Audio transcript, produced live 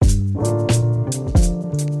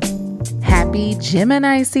Happy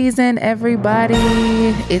Gemini season, everybody.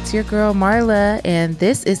 It's your girl Marla, and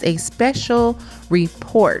this is a special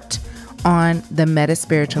report on the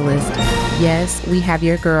MetaSpiritualist. Yes, we have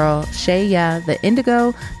your girl ShaYah the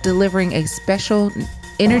Indigo delivering a special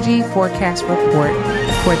energy forecast report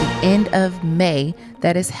for the end of May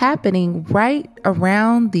that is happening right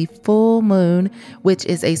around the full moon, which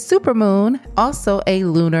is a supermoon, also a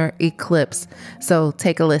lunar eclipse. So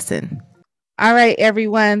take a listen. All right,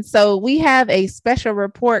 everyone. So we have a special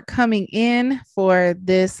report coming in for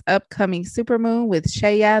this upcoming supermoon with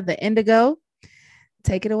ShaYah the Indigo.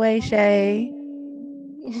 Take it away, Shay.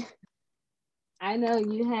 I know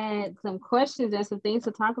you had some questions and some things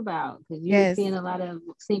to talk about because you're seeing a lot of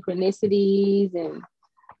synchronicities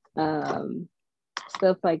and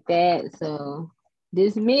stuff like that. So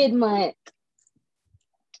this mid-month,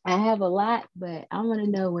 I have a lot, but I want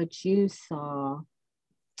to know what you saw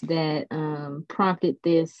that prompted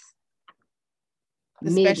this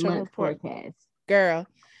mid-month forecast. Girl.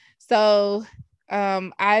 So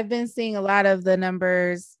I've been seeing a lot of the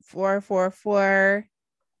numbers 444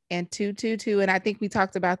 and 222, and I think we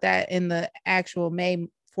talked about that in the actual May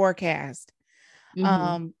forecast.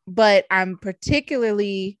 Mm-hmm. But I'm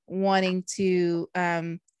particularly wanting to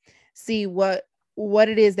see what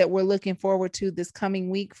it is that we're looking forward to this coming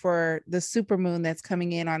week for the supermoon that's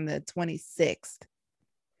coming in on the 26th.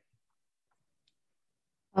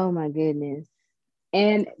 Oh my goodness.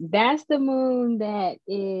 And that's the moon that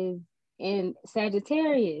is in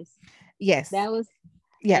Sagittarius. Yes. That was,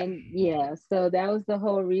 so that was the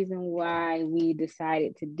whole reason why we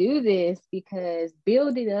decided to do this, because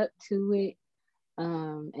building up to it,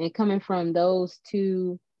 and coming from those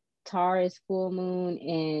two, Taurus full moon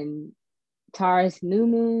and Taurus new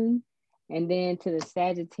moon, and then to the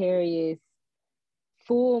Sagittarius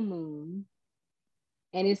full moon.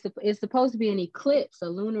 And it's supposed to be an eclipse, a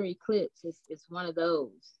lunar eclipse. It's one of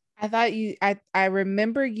those. I thought I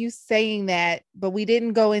remember you saying that, but we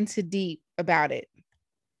didn't go into deep about it.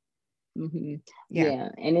 Mm-hmm. Yeah.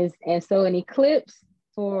 And so an eclipse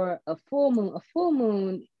for a full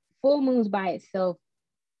moons by itself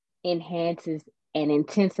enhances and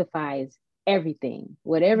intensifies everything.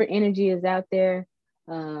 Whatever energy is out there,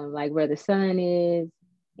 like where the sun is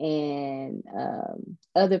and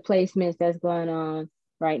other placements that's going on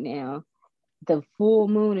right now, the full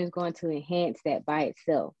moon is going to enhance that by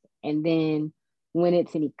itself. And then when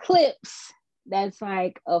it's an eclipse, that's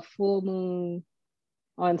like a full moon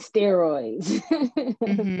on steroids,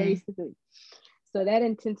 mm-hmm. basically. So that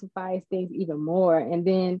intensifies things even more. And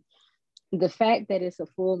then the fact that it's a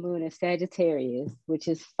full moon in Sagittarius, which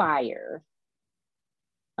is fire,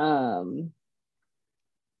 that's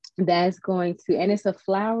going to, and it's a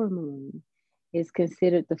flower moon. It's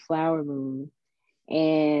considered the flower moon.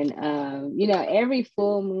 And, every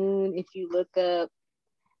full moon, if you look up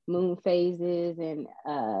moon phases and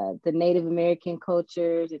the Native American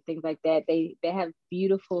cultures and things like that, they have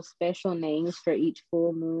beautiful special names for each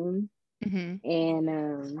full moon. Mm-hmm.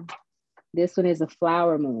 And this one is a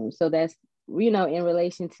flower moon. So that's, in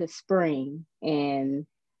relation to spring and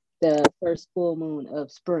the first full moon of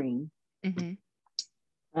spring. Mm-hmm.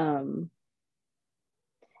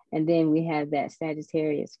 And then we have that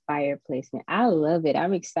Sagittarius fire placement. I love it.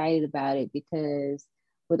 I'm excited about it because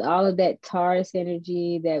with all of that Taurus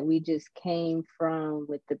energy that we just came from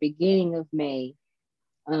with the beginning of May,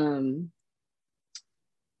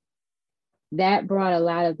 that brought a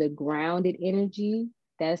lot of the grounded energy.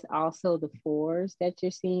 That's also the fours that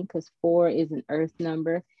you're seeing, because 4 is an earth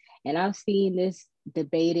number. And I've seen this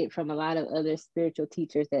debated from a lot of other spiritual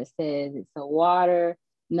teachers that says it's a water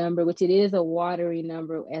number, which it is a watery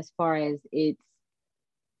number as far as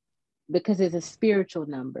because it's a spiritual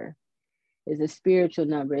number. It's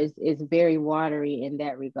very watery in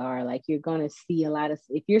that regard. Like you're going to see a lot of,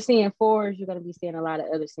 if you're seeing 4s, you're going to be seeing a lot of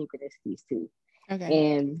other synchronicities too.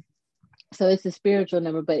 Okay. And so it's a spiritual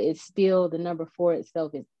number, but it's still, the number 4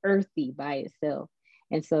 itself is earthy by itself.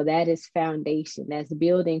 And so that is foundation. That's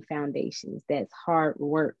building foundations. That's hard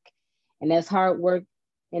work. And that's hard work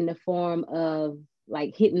in the form of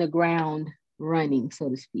like hitting the ground running, so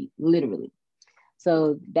to speak, literally.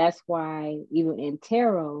 So that's why even in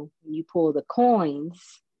tarot, when you pull the coins,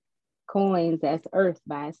 that's earth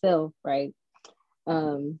by itself, right?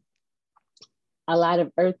 A lot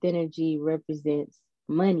of earth energy represents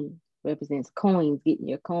money, represents coins, getting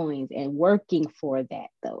your coins and working for that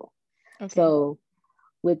though. Okay. So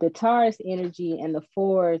with the Taurus energy and the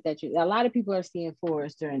 4s a lot of people are seeing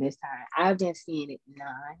 4s during this time. I've been seeing it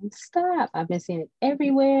nonstop. I've been seeing it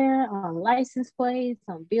everywhere, on license plates,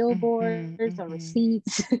 on billboards, on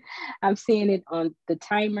receipts. I'm seeing it on the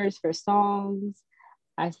timers for songs.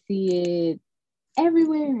 I see it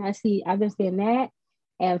everywhere. I've been seeing that,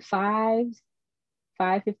 and fives,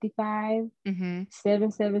 555,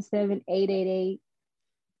 777, 888.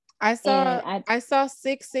 I saw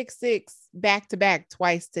 666 back to back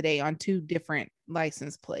twice today on two different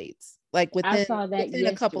license plates, like I saw that within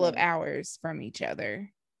a couple of yesterday. hours from each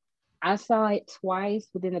other. I saw it twice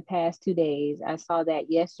within the past 2 days. I saw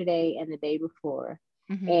that yesterday and the day before.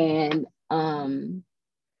 And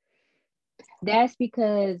that's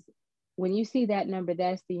because when you see that number,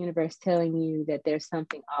 that's the universe telling you that there's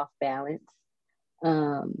something off balance.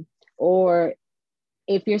 Or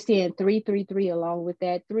if you're seeing 333 along with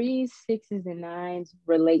that, threes, sixes, and nines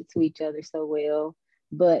relate to each other so well,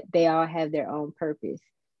 but they all have their own purpose.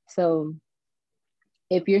 So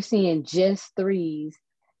if you're seeing just threes,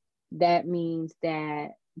 that means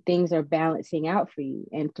that things are balancing out for you.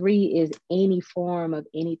 And three is any form of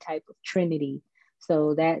any type of Trinity.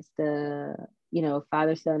 So that's the,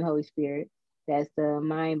 Father, Son, Holy Spirit. That's the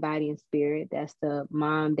mind, body, and spirit. That's the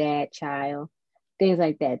mom, dad, child, things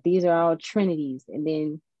like that. These are all Trinities. And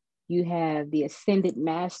then you have the ascended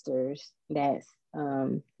masters. That's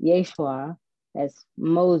Yeshua. That's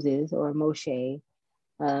Moses or Moshe.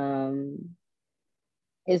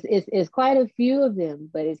 It's quite a few of them,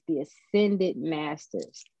 but it's the ascended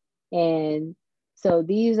masters. And so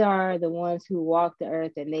these are the ones who walked the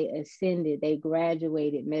earth and they ascended, they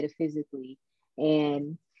graduated metaphysically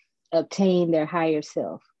and obtained their higher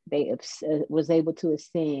self. They was able to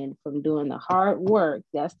ascend from doing the hard work.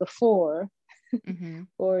 That's the four.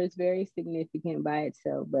 Four is very significant by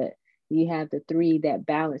itself, but you have the three that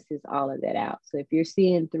balances all of that out. So if you're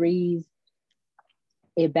seeing threes,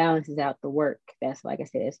 it balances out the work. That's, like I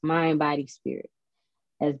said, it's mind, body, spirit.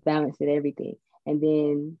 That's balancing everything. And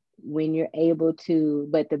then when you're able to,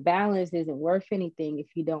 but the balance isn't worth anything if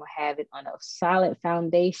you don't have it on a solid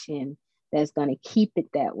foundation that's going to keep it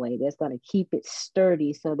that way. That's going to keep it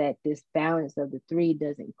sturdy so that this balance of the three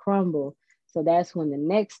doesn't crumble. So that's when the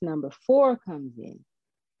next number 4 comes in.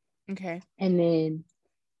 Okay. And then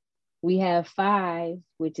we have 5,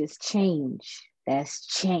 which is change. That's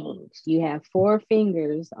change. You have 4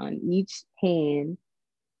 fingers on each hand,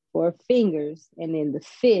 4 fingers, and then the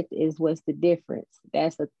 5th is what's the difference.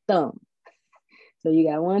 That's a thumb. So you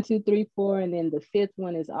got 1, 2, 3, 4, and then the 5th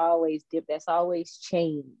one is always dip. That's always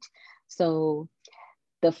change. So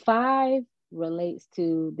the 5 relates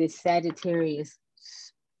to this Sagittarius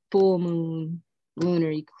full moon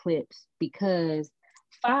lunar eclipse because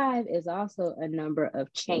 5 is also a number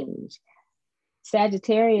of change.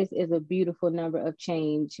 Sagittarius is a beautiful number of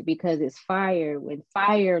change because it's fire. When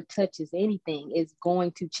fire touches anything, it's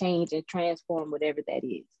going to change and transform whatever that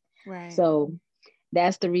is. Right. So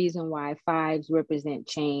that's the reason why 5s represent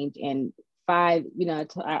change. And 5,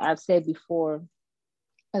 I've said before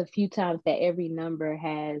a few times that every number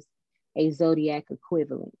has a zodiac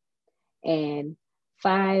equivalent. And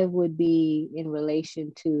 5 would be in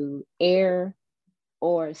relation to air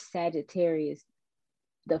or Sagittarius.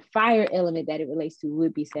 The fire element that it relates to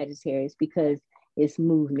would be Sagittarius because it's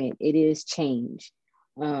movement. It is change.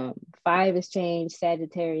 5 is change.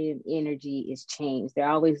 Sagittarian energy is change. They're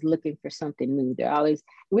always looking for something new.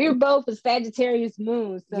 We're both a Sagittarius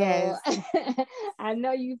moon. So yes. I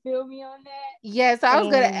know you feel me on that. Yes. I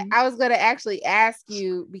was gonna actually ask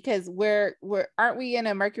you because aren't we in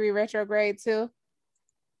a Mercury retrograde too?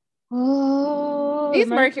 Oh, these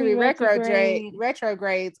Mercury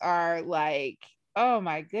retrogrades are like, oh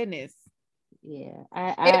my goodness. Yeah.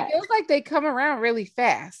 It feels like they come around really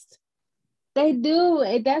fast. They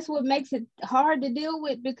do. That's what makes it hard to deal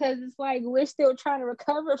with because it's like we're still trying to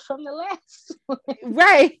recover from the last one.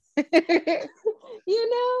 Right.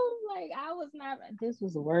 This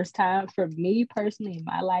was the worst time for me personally in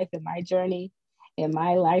my life, in my journey, in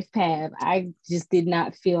my life path. I just did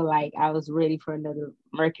not feel like I was ready for another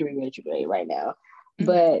Mercury retrograde right now.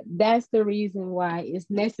 But that's the reason why it's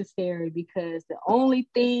necessary because the only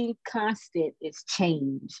thing constant is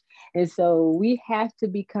change. And so we have to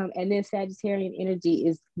become, and then Sagittarian energy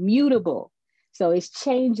is mutable. So it's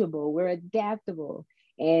changeable. We're adaptable.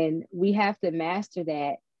 And we have to master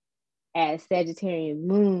that as Sagittarian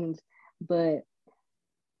moons. But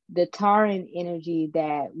the Tauran energy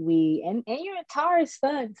that and you're a Taurus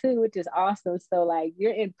sun too, which is awesome. So like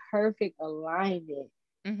you're in perfect alignment.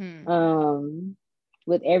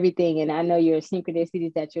 With everything. And I know your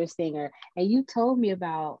synchronicities that you're seeing and you told me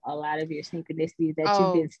about a lot of your synchronicities that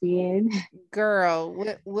you've been seeing.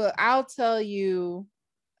 Girl, well, I'll tell you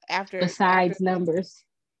besides numbers.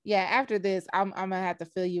 Yeah, after this, I'm gonna have to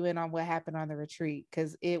fill you in on what happened on the retreat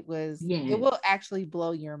because it will actually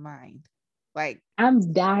blow your mind. Like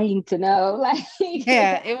I'm dying to know. Like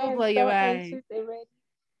yeah, it will blow your mind.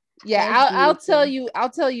 Yeah, I'll tell you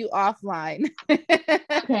offline.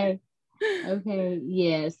 Okay.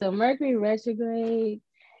 Yeah. So Mercury retrograde,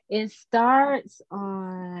 it starts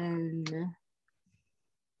on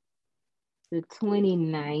the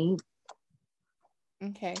 29th.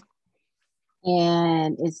 Okay.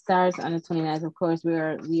 And it starts on the 29th. Of course,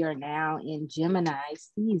 we are now in Gemini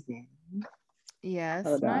season. Yes,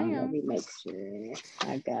 hold on, let me make sure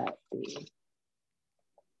I got the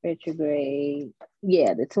retrograde.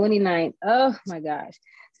 Yeah, the 29th. Oh my gosh.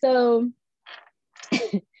 So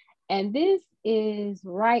and this is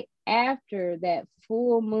right after that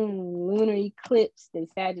full moon lunar eclipse in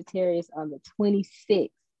Sagittarius on the 26th.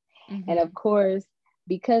 And of course,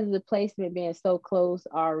 because of the placement being so close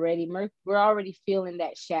already, we're already feeling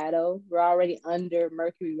that shadow. We're already under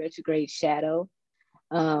Mercury retrograde shadow.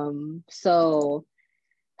 So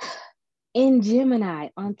in Gemini,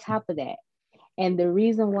 on top of that, and the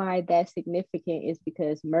reason why that's significant is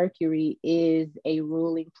because Mercury is a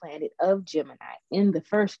ruling planet of Gemini in the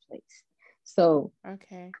first place. So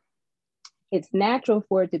it's natural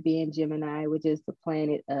for it to be in Gemini, which is the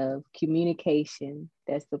planet of communication.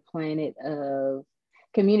 That's the planet of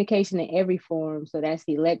communication in every form. So that's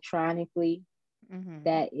electronically,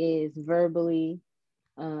 that is verbally,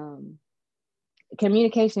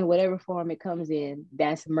 communication in whatever form it comes in,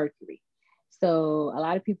 that's Mercury. So a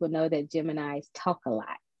lot of people know that Geminis talk a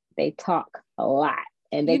lot. They talk a lot.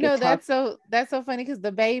 And they that's so funny because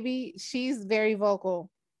the baby, she's very vocal.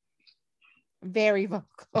 Very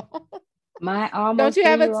vocal. My almost don't you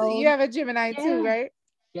have you have a Gemini too, right?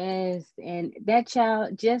 Yes. And that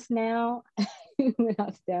child just now when I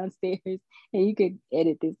was downstairs, and you could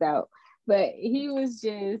edit this out, but he was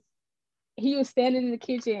standing in the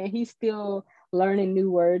kitchen and he's still learning new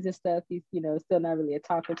words and stuff. He's, still not really a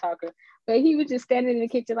talker, but he was just standing in the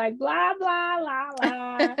kitchen like blah, blah, blah,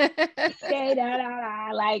 blah. Say da, da,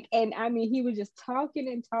 da. Like, and I mean, he was just talking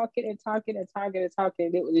and talking and talking and talking and talking.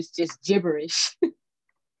 And it was just gibberish. And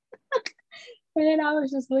then I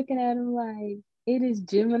was just looking at him like, it is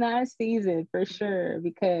Gemini season for sure,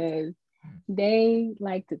 because they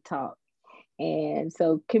like to talk. And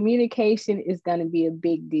so communication is going to be a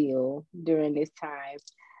big deal during this time.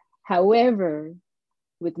 However,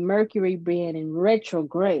 with Mercury being in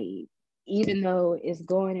retrograde, even though it's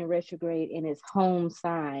going in retrograde in its home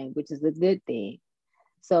sign, which is a good thing.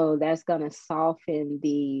 So that's going to soften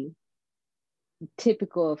the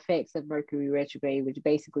typical effects of Mercury retrograde, which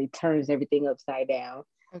basically turns everything upside down.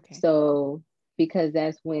 So because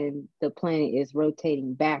that's when the planet is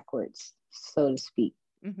rotating backwards, so to speak.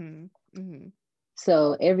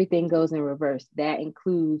 So everything goes in reverse. That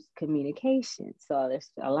includes communication. So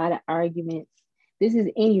there's a lot of arguments. This is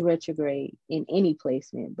any retrograde in any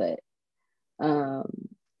placement, but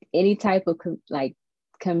any type of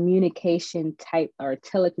communication type or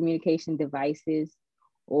telecommunication devices,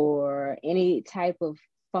 or any type of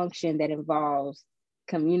function that involves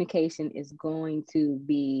communication is going to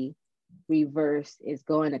be reversed. It's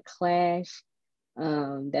going to clash.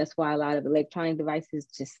 That's why a lot of electronic devices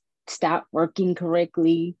just stop working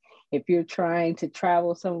correctly. If you're trying to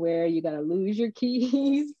travel somewhere, you're going to lose your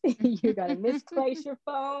keys. You're going to misplace your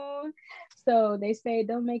phone. So they say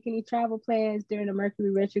don't make any travel plans during the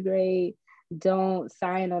Mercury retrograde. Don't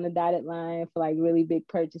sign on a dotted line for like really big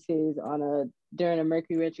purchases during a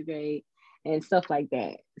Mercury retrograde and stuff like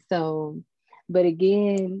that. So, but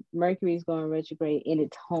again, Mercury is going retrograde in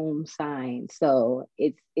its home sign. So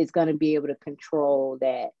it's going to be able to control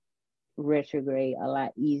that retrograde a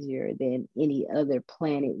lot easier than any other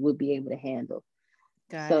planet would be able to handle.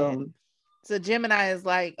 So Gemini is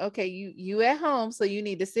like, okay, you at home, so you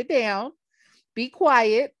need to sit down, be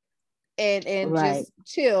quiet, and just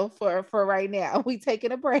chill for right now. We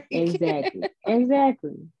taking a break. Exactly.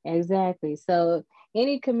 So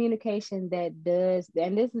any communication that does,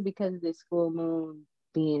 and this is because of this full moon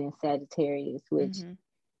being in Sagittarius, which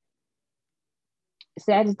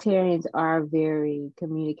Sagittarians are very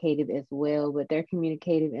communicative as well, but they're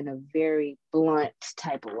communicative in a very blunt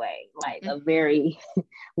type of way, like a very,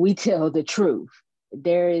 we tell the truth.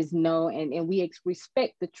 There is no, and we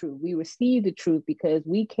respect the truth. We receive the truth because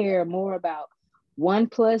we care more about 1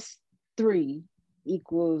 + 3 =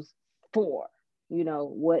 4.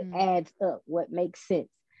 What adds up, what makes sense.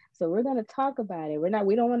 So we're going to talk about it. We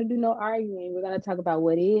don't want to do no arguing. We're going to talk about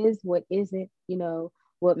what is, what isn't,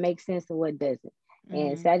 what makes sense and what doesn't.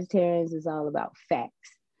 And Sagittarius is all about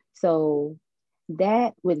facts. So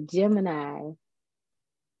that with Gemini,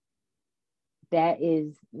 that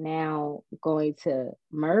is now going to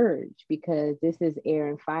merge because this is air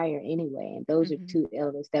and fire anyway. And those are two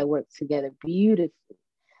elements that work together beautifully.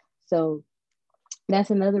 So That's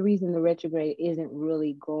another reason the retrograde isn't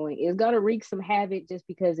really going. It's going to wreak some havoc just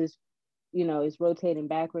because it's, it's rotating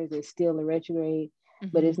backwards. It's still in retrograde,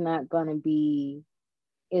 but it's not going to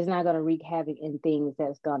wreak havoc in things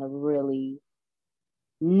that's going to really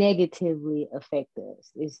negatively affect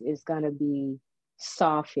us. It's going to be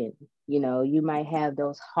softened. You might have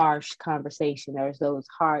those harsh conversations or those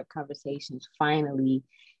hard conversations finally,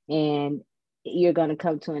 and you're going to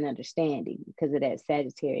come to an understanding because of that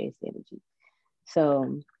Sagittarius energy.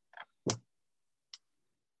 So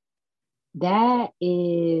that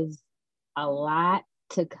is a lot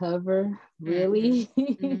to cover, really.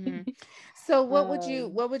 So what would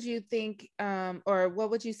you think, or what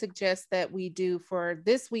would you suggest that we do for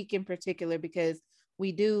this week in particular? Because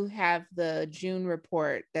we do have the June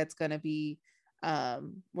report that's going to be,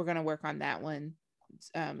 we're going to work on that one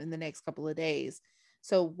in the next couple of days.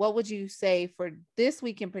 So what would you say for this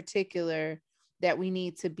week in particular that we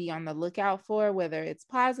need to be on the lookout for, whether it's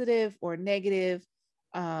positive or negative?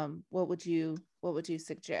 What would you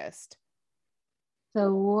suggest?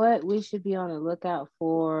 So what we should be on the lookout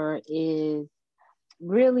for is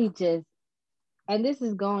really just, and this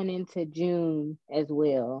is going into June as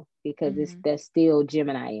well, because that's still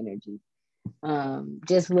Gemini energy.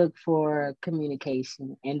 Just look for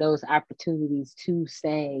communication and those opportunities to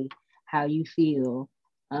say how you feel.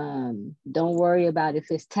 Don't worry about if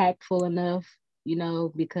it's tactful enough,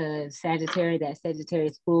 because that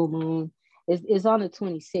Sagittarius full moon is on the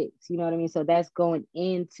 26th, you know what I mean? So that's going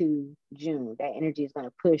into June. That energy is going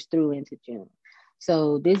to push through into June.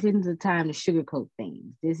 So this isn't the time to sugarcoat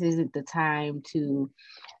things. This isn't the time to,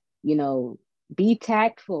 be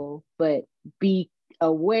tactful, but be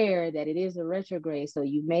aware that it is a retrograde. So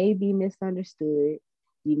you may be misunderstood.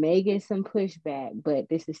 You may get some pushback, but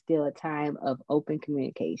this is still a time of open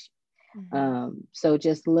communication. So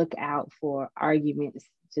just look out for arguments.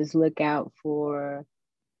 Just look out for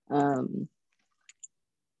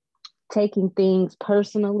taking things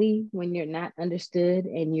personally when you're not understood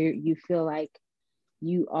and you feel like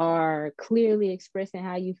you are clearly expressing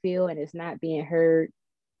how you feel and it's not being heard,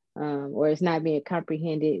 or it's not being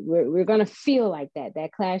comprehended. We're going to feel like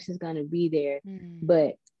that clash is going to be there.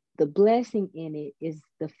 But the blessing in it is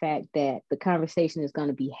the fact that the conversation is going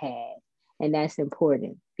to be had, and that's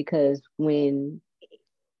important, because when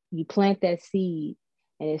you plant that seed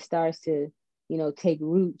and it starts to take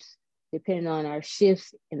roots, depending on our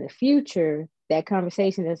shifts in the future, that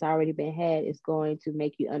conversation that's already been had is going to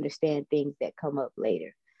make you understand things that come up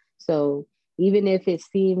later. So even if it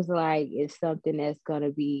seems like it's something that's going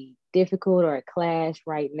to be difficult or a clash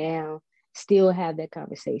right now, still have that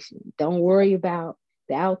conversation. Don't worry about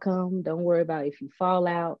the outcome. Don't worry about if you fall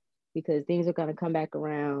out, because things are going to come back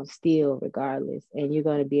around still regardless, and you're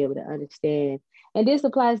going to be able to understand. And this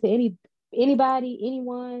applies to anybody,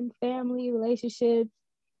 anyone, family, relationships,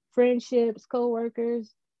 friendships,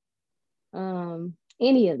 co-workers,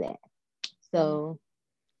 any of that. So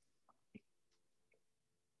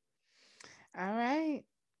all right,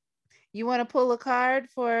 you want to pull a card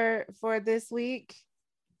for this week,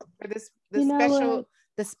 for the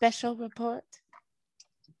special report?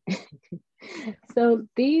 So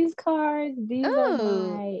these cards, are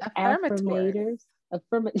my affirmators.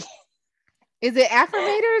 Is it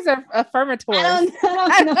affirmators or affirmators?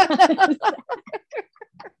 I don't know.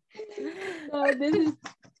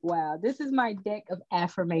 So this is my deck of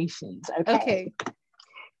affirmations. Okay.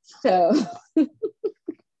 So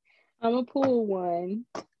I'm gonna pull one.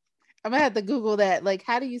 I'm gonna have to Google that. Like,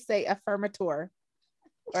 how do you say affirmator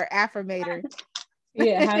or affirmator?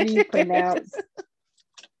 Yeah, how do you pronounce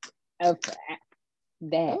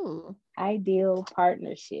that? Ooh. Ideal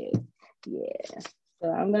partnership. Yeah. So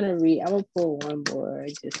I'm gonna pull one more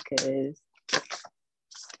just because.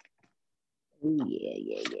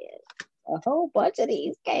 Yeah. A whole bunch of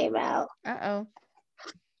these came out.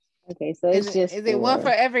 Okay, so is it one for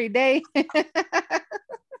every day?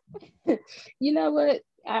 You know what?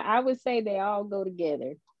 I would say they all go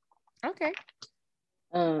together. Okay.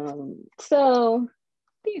 So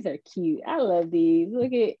these are cute. I love these.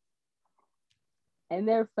 Look at, and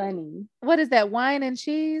they're funny. What is that? Wine and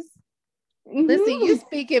cheese? Listen, you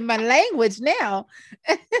speaking my language now.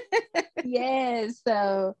 Yes.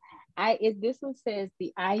 So this one says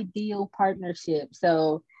the ideal partnership.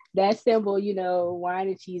 So that symbol, wine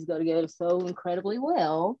and cheese go together so incredibly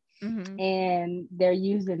well. And they're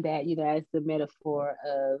using that, as the metaphor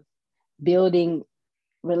of building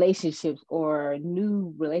relationships or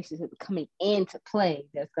new relationships coming into play.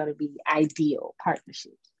 That's going to be ideal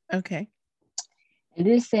partnerships. Okay. And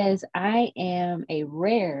this says, I am a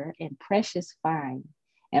rare and precious find,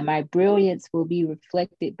 and my brilliance will be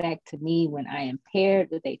reflected back to me when I am paired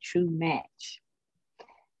with a true match.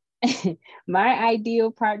 My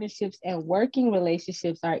ideal partnerships and working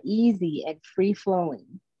relationships are easy and free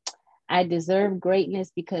flowing. I deserve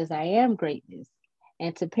greatness because I am greatness.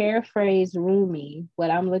 And to paraphrase Rumi, what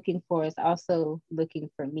I'm looking for is also looking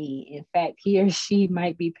for me. In fact, he or she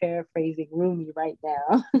might be paraphrasing Rumi right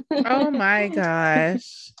now. Oh my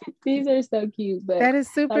gosh. These are so cute. But that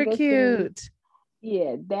is super like I said, cute.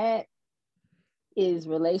 yeah, that is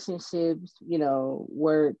relationships,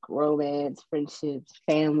 work, romance, friendships,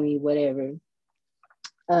 family, whatever.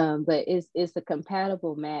 But it's a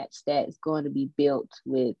compatible match that's going to be built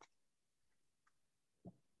with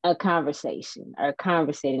a conversation or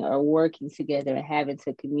conversating or working together and having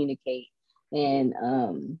to communicate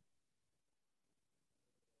and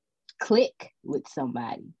click with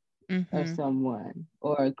somebody or someone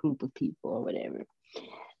or a group of people or whatever.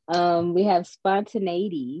 We have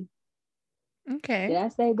spontaneity. Okay. Did I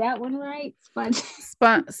say that one right?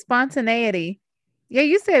 Spontaneity. Yeah,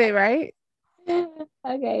 you said it right.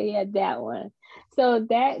 Okay, yeah, that one. So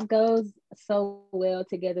that goes so well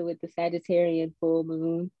together with the Sagittarian full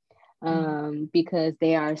moon, because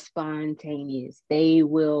they are spontaneous. They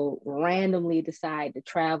will randomly decide to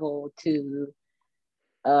travel to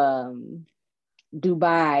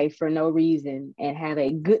Dubai for no reason and have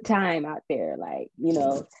a good time out there. Like,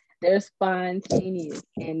 they're spontaneous.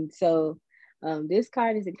 And so this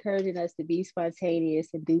card is encouraging us to be spontaneous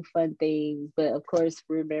and do fun things. But of course,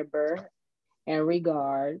 remember and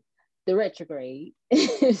regard the retrograde.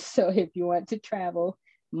 So if you want to travel,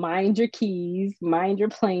 mind your keys, mind your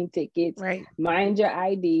plane tickets, right, mind your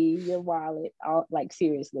ID, your wallet, all, like,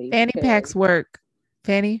 seriously. Fanny packs work.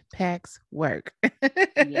 Fanny packs work.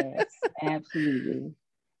 Yes, absolutely.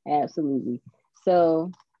 Absolutely.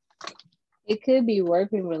 So it could be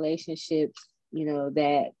working relationships,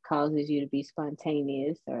 that causes you to be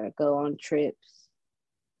spontaneous or go on trips.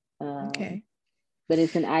 Okay. But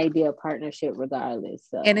it's an ideal partnership regardless.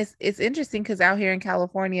 So. And it's interesting because out here in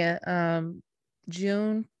California,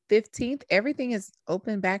 June 15th, everything is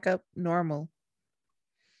open back up normal.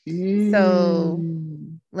 So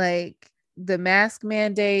like the mask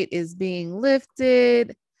mandate is being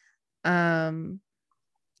lifted. Yeah,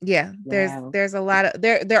 Wow. there's a lot of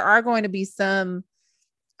there are going to be some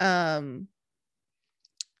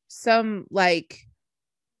like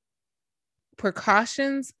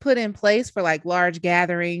precautions put in place for like large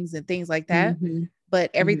gatherings and things like that,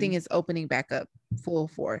 but everything is opening back up full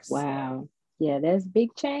force. Wow. Yeah, that's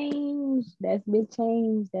big change. That's big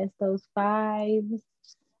change. That's those fives.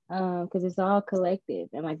 Because it's all collective.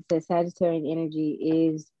 And like I said, Sagittarian energy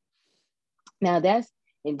is, now that's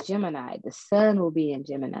in Gemini. The sun will be in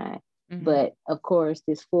Gemini. But of course,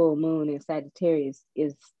 this full moon in Sagittarius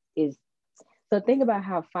is so think about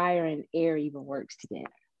how fire and air even works together.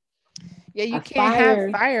 Yeah, you can't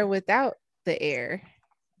have fire without the air.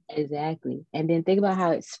 Exactly. And then think about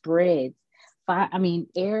how it spreads.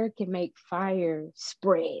 Air can make fire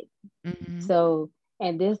spread. So,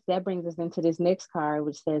 and that brings us into this next card,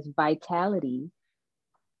 which says vitality.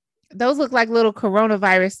 Those look like little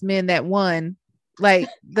coronavirus men that won. Like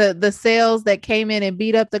the cells that came in and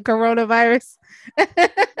beat up the coronavirus.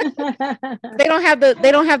 They don't have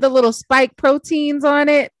the little spike proteins on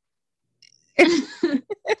it.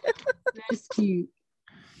 That's cute.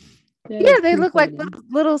 Yeah, they look like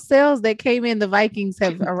little cells that came in. The Vikings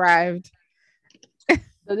have arrived.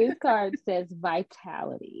 So this card says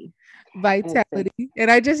vitality. Vitality.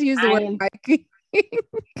 And I just used the word Viking. There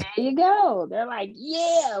you go. They're like,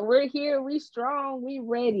 yeah, we're here. We strong. We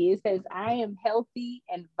ready. It says, I am healthy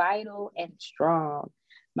and vital and strong.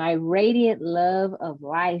 My radiant love of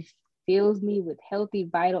life fills me with healthy,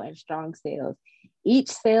 vital, and strong cells. Each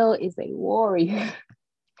cell is a warrior.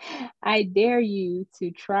 I dare you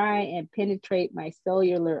to try and penetrate my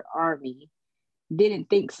cellular army. Didn't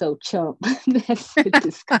think so, chump. That's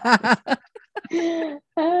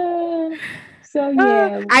so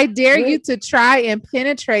yeah. I dare you to try and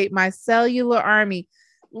penetrate my cellular army.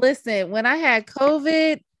 Listen, when I had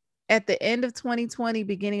COVID at the end of 2020,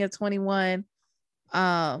 beginning of 21,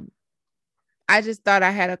 I just thought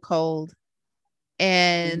I had a cold.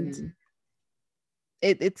 And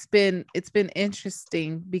it's been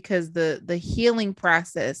interesting because the healing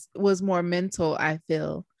process was more mental, I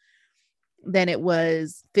feel, than it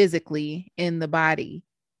was physically in the body,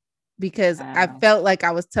 because I felt like I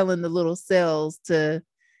was telling the little cells to,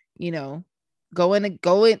 go in.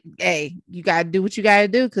 Hey, you gotta do what you gotta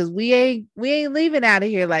do, because we ain't leaving out of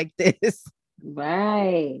here like this.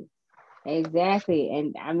 Right. Exactly.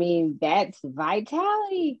 And that's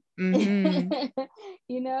vitality. That's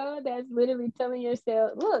literally telling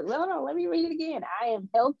yourself, look, hold on, let me read it again. I am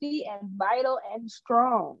healthy and vital and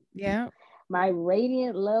strong. Yeah. My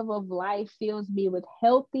radiant love of life fills me with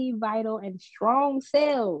healthy, vital, and strong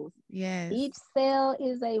cells. Yes. Each cell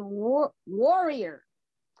is a warrior.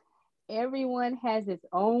 Everyone has its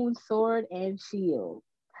own sword and shield.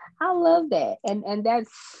 I love that. And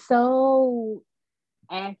that's so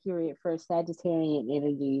accurate for Sagittarian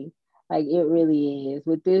energy. Like it really is.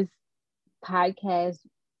 With this podcast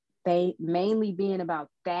mainly being about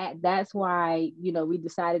that, that's why, we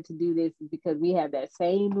decided to do this, because we have that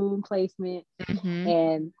same moon placement.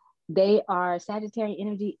 And they are, Sagittarian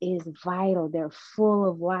energy is vital. They're full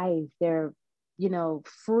of life. They're,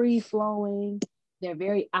 free flowing. They're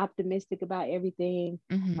very optimistic about everything.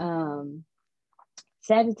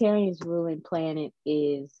 Sagittarian's ruling planet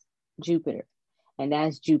is Jupiter, and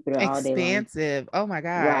that's Jupiter all day long. Expansive. Oh my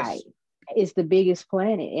gosh. Right. It's the biggest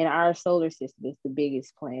planet in our solar system. It's the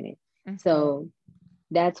biggest planet. So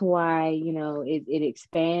that's why, it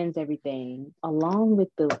expands everything, along with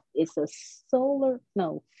it's a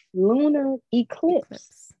lunar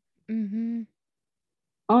eclipse. On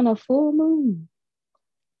a full moon.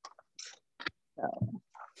 So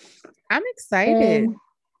I'm excited.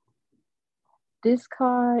 This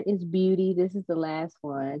card is beauty. This is the last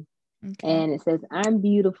one. And it says, I'm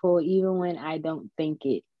beautiful even when I don't think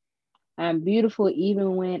it. I'm beautiful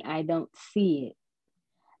even when I don't see it.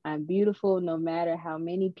 I'm beautiful no matter how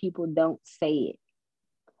many people don't say it.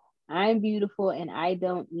 I'm beautiful and I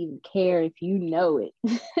don't even care if you know it.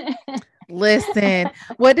 Listen,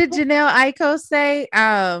 what did Janelle Aiko say?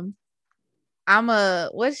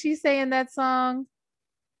 What's she say in that song?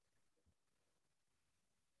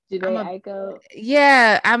 Janelle Aiko?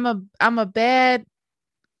 Yeah, I'm a bad.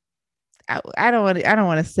 I don't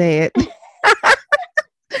want to say it.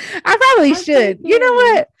 I probably should. You know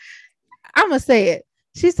what? I'm gonna say it.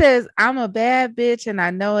 She says, I'm a bad bitch and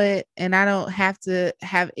I know it, and I don't have to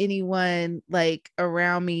have anyone like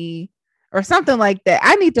around me or something like that.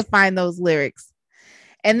 I need to find those lyrics.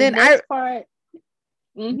 And then part.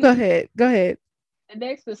 Go ahead. The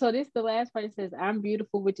next, so this is the last part. It says, I'm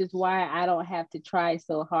beautiful, which is why I don't have to try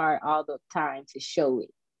so hard all the time to show it.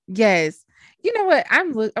 Yes. You know what?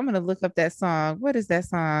 I'm gonna look up that song. What is that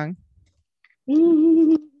song?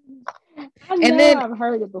 I've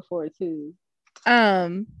heard it before too.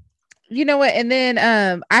 You know what? And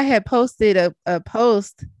then I had posted a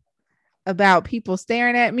post about people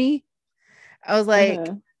staring at me. I was like,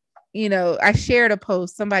 I shared a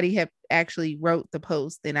post. Somebody had actually wrote the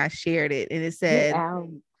post and I shared it, and it said,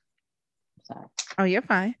 sorry. Oh, you're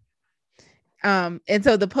fine. And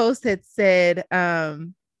so the post had said,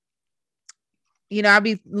 I'll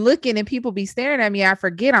be looking and people be staring at me. I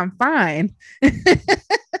forget I'm fine.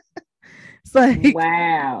 It's like,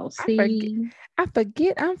 wow. See, I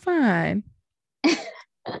forget I'm fine.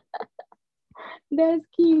 That's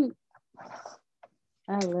cute.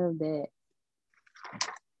 I love that.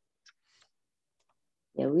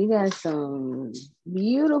 Yeah, we got some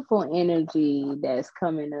beautiful energy that's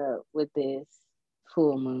coming up with this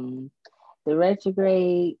full moon. The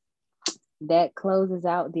retrograde that closes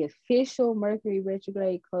out, the official Mercury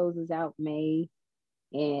retrograde closes out May,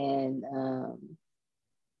 and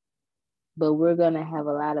but we're gonna have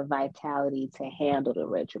a lot of vitality to handle the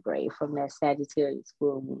retrograde from that Sagittarius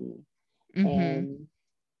full moon, and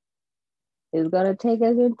it's gonna take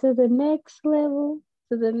us into the next level,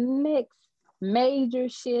 to the next major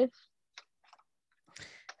shift.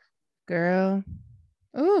 Girl,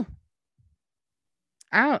 ooh,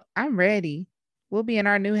 I'm ready. We'll be in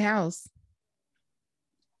our new house.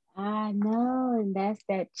 I know, and that's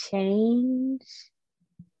that change.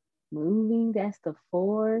 Moving, that's the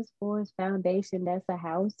forest foundation. That's a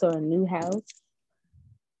house or a new house.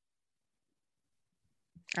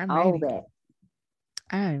 All that.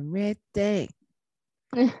 I'm ready.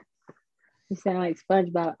 You sound like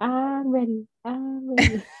SpongeBob. I'm ready.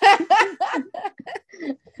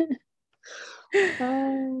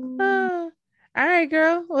 All right,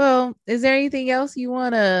 girl. Well, is there anything else you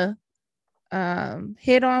want to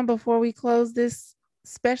hit on before we close this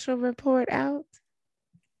special report out?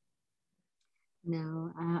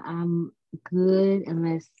 No, I'm good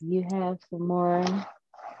unless you have some more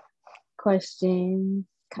questions,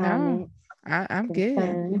 comments. No, I'm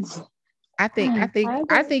concerns. good. I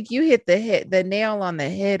think you hit the nail on the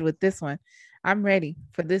head with this one. I'm ready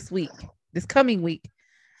for this coming week.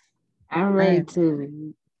 I'm ready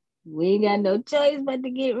too. We ain't got no choice but to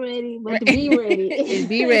get ready, but to be ready.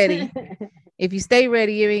 Be ready. If you stay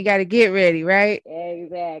ready, you ain't got to get ready, right?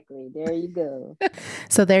 Exactly. There you go.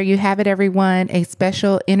 So there you have it, everyone. A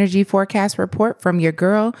special energy forecast report from your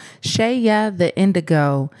girl, ShaYah the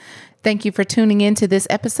Indigo. Thank you for tuning in to this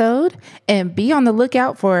episode, and be on the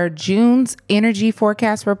lookout for June's energy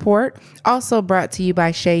forecast report, also brought to you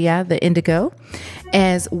by ShaYah the Indigo,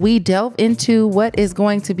 as we delve into what is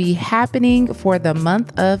going to be happening for the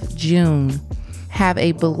month of June. Have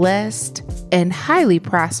a blessed and highly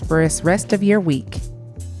prosperous rest of your week.